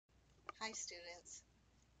Hi students,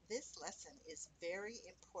 this lesson is very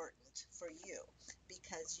important for you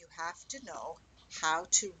because you have to know how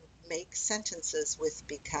to make sentences with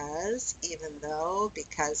because, even though,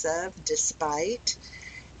 because of, despite,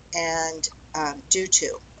 and due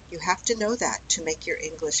to. You have to know that to make your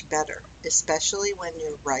English better, especially when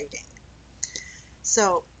you're writing.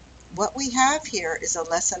 So what we have here is a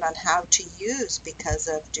lesson on how to use because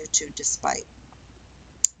of, due to, despite.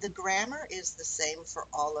 The grammar is the same for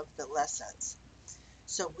all of the lessons.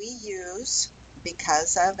 So we use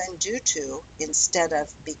because of and due to instead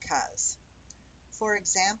of because. For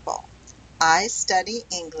example, I study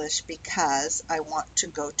English because I want to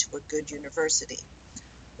go to a good university.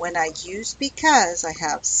 When I use because, I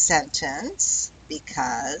have sentence,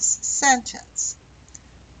 because, sentence.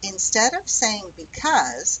 Instead of saying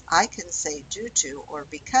because, I can say due to or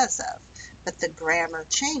because of, but the grammar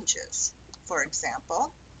changes. For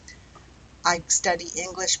example, I study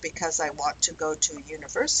English because I want to go to a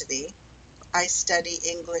university. I study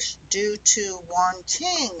English due to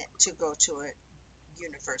wanting to go to a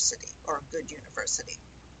university or a good university.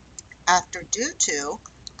 After due to,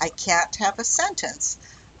 I can't have a sentence.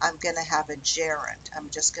 I'm going to have a gerund. I'm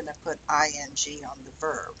just going to put ing on the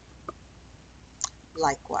verb.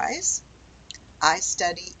 Likewise, I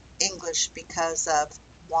study English because of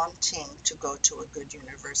wanting to go to a good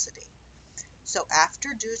university. So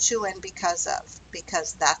after due to and because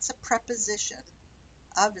that's a preposition,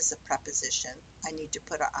 of is a preposition, I need to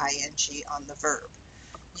put an ing on the verb.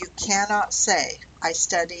 You cannot say, I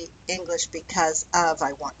study English because of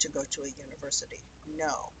I want to go to a university.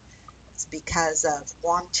 No, it's because of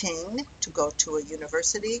wanting to go to a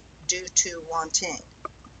university due to wanting.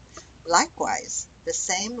 Likewise, the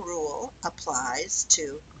same rule applies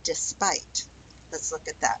to despite. Let's look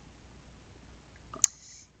at that.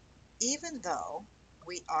 Even though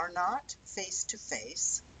we are not face to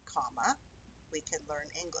face, comma, we can learn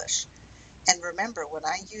English. And remember, when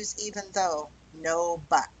I use even though, no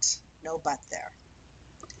but there.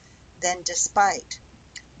 Then despite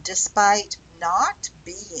not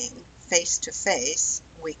being face to face,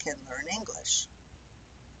 we can learn English.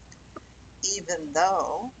 Even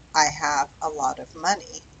though I have a lot of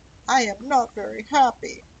money, I am not very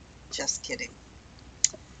happy. Just kidding.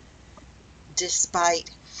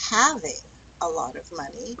 Despite having a lot of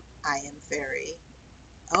money, I am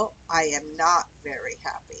not very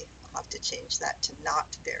happy. I'll have to change that to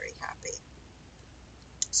not very happy.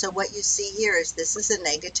 So what you see here is this is a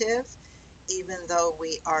negative. Even though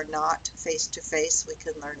we are not face to face, we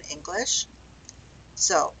can learn English.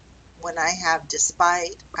 So when I have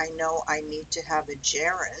despite, I know I need to have a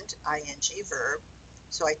gerund, ing verb.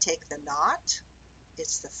 So I take the not,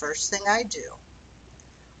 it's the first thing I do.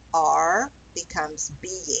 Are becomes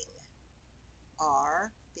being.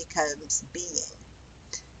 Are becomes being.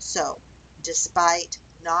 So despite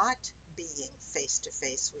not being face to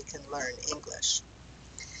face, we can learn English.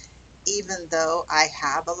 Even though I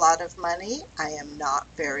have a lot of money, I am not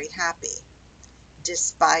very happy.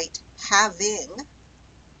 Despite having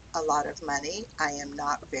a lot of money, I am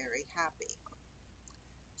not very happy.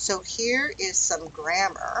 So here is some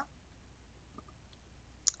grammar.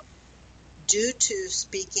 Due to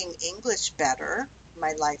speaking English better,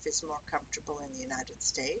 my life is more comfortable in the United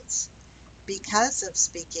States. Because of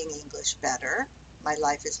speaking English better, my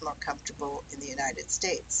life is more comfortable in the United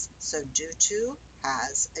States. So due to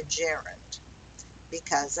has a gerund.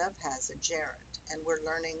 Because of has a gerund. And we're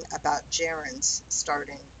learning about gerunds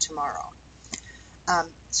starting tomorrow.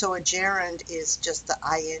 So a gerund is just the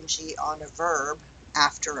ing on a verb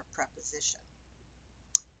after a preposition.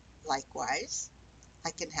 Likewise,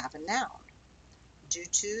 I can have a noun. Due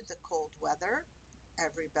to the cold weather,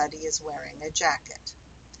 everybody is wearing a jacket.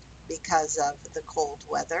 Because of the cold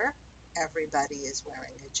weather, everybody is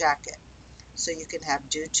wearing a jacket. So you can have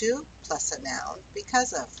due to plus a noun,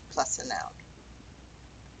 because of plus a noun.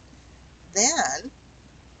 Then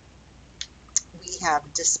we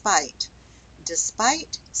have despite.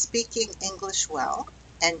 Despite speaking English well,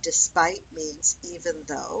 and despite means even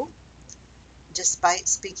though. Despite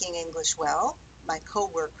speaking English well, my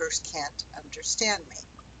coworkers can't understand me.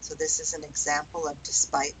 So this is an example of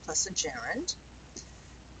despite plus a gerund.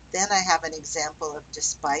 Then I have an example of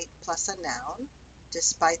despite plus a noun.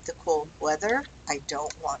 Despite the cold weather, I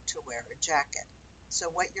don't want to wear a jacket. So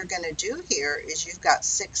what you're going to do here is you've got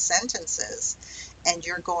 6 sentences and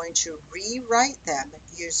you're going to rewrite them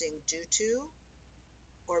using due to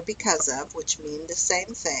or because of, which mean the same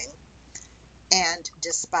thing, and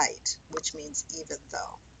despite, which means even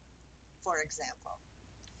though. For example,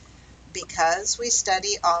 because we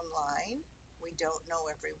study online, we don't know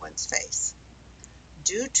everyone's face.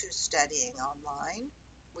 Due to studying online,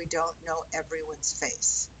 we don't know everyone's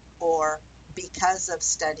face, or because of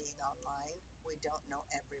studying online, we don't know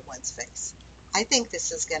everyone's face. I think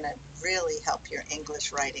this is going to really help your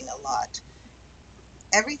English writing a lot.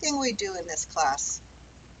 Everything we do in this class,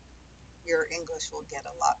 your English will get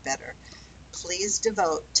a lot better. Please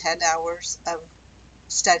devote 10 hours of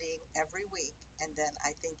studying every week, and then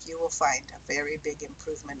I think you will find a very big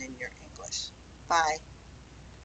improvement in your English. Bye.